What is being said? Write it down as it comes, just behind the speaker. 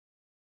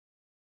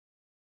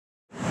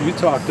You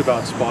talked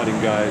about spotting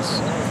guys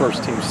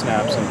first team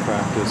snaps in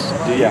practice.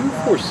 Do Yeah. you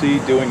foresee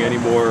doing any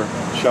more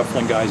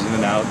shuffling guys in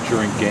and out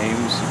during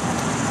games?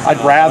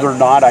 I'd rather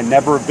not. I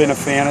never have been a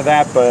fan of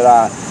that,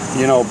 but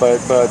you know, but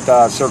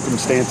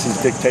circumstances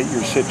dictate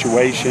your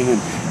situation,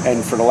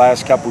 and for the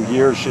last couple of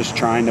years, just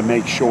trying to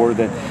make sure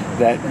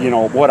that you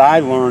know, what I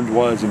learned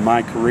was in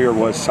my career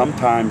was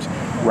sometimes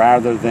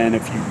rather than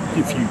if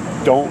you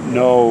don't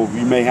know,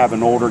 you may have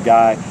an older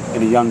guy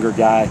and a younger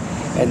guy,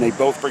 and they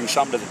both bring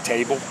something to the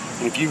table.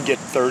 And if you can get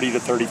 30 to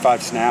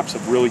 35 snaps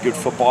of really good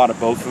football out of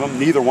both of them,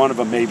 neither one of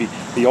them, maybe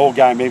the old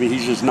guy, maybe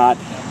he's just not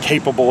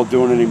capable of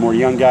doing it anymore.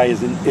 Young guy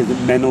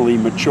isn't mentally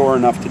mature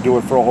enough to do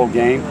it for a whole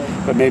game,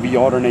 but maybe you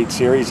alternate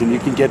series and you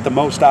can get the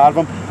most out of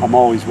them. I'm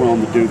always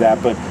willing to do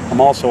that, but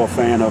I'm also a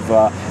fan of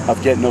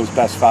getting those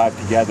best five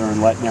together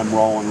and letting them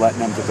roll and letting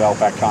them develop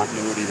that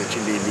continuity that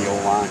you need in the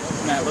O-line.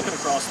 Matt, looking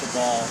across the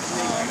ball,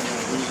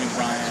 losing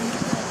Brian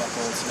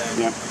Buckle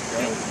today. Yep.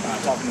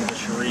 Talking to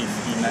Sharif,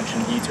 he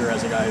mentioned Eater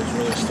as a guy who's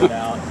really stood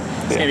out.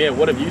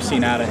 What have you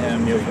seen out of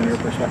him, from your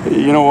perspective?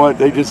 You know what?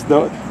 Those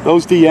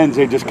DNs,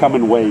 they just come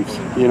in waves.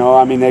 You know,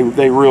 I mean,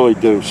 they really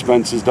do.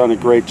 Spence has done a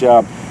great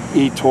job.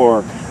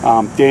 Etor,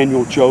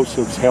 Daniel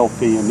Joseph's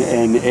healthy,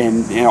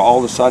 and you know, all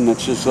of a sudden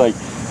it's just like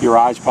your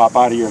eyes pop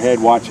out of your head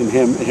watching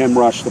him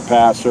rush the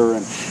passer,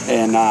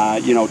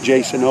 and you know,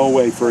 Jason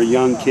Owe for a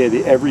young kid.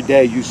 Every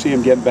day you see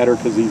him getting better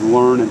because he's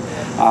learning.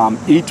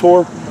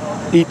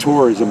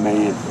 Etor is a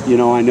man. You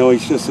know, I know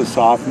he's just a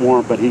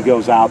sophomore, but he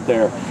goes out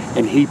there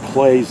and he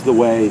plays the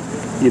way,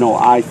 you know,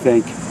 I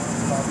think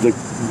the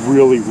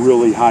really,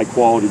 really high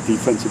quality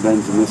defensive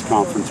ends in this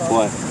conference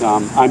play.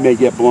 I may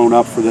get blown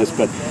up for this,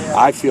 but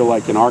I feel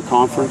like in our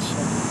conference,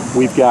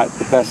 we've got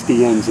the best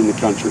DNs in the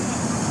country.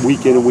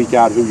 Week in and week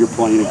out, who you're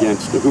playing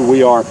against, who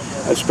we are,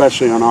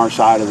 especially on our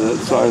side of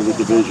the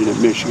division at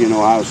Michigan,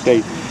 Ohio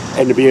State.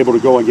 And to be able to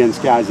go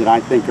against guys that I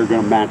think are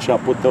going to match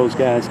up with those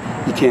guys,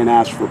 you can't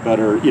ask for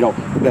better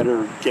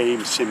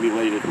game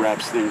simulated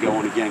reps than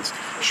going against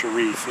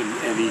Sharif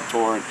and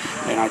Etor.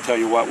 And I tell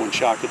you what, when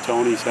Shaka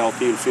Tony's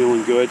healthy and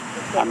feeling good,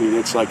 I mean,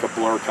 it's like a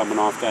blur coming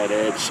off that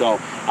edge. So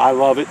I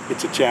love it.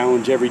 It's a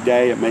challenge every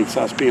day. It makes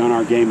us be on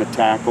our game at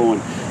tackle.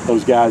 And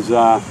those guys,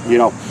 you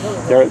know,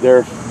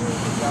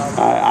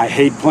 I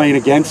hate playing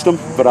against them,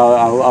 but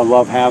I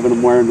love having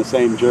them wearing the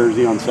same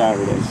jersey on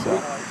Saturdays.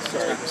 So.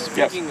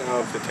 Speaking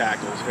of the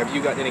tackles, have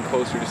you gotten any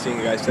closer to seeing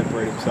a guy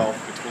separate himself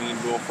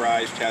between Will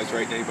Fries, Chaz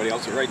Wright, and anybody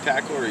else at right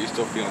tackle, or are you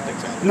still feeling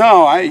things out?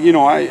 No, you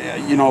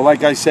know,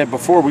 like I said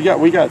before, we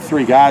got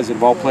three guys that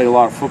have all played a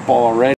lot of football already.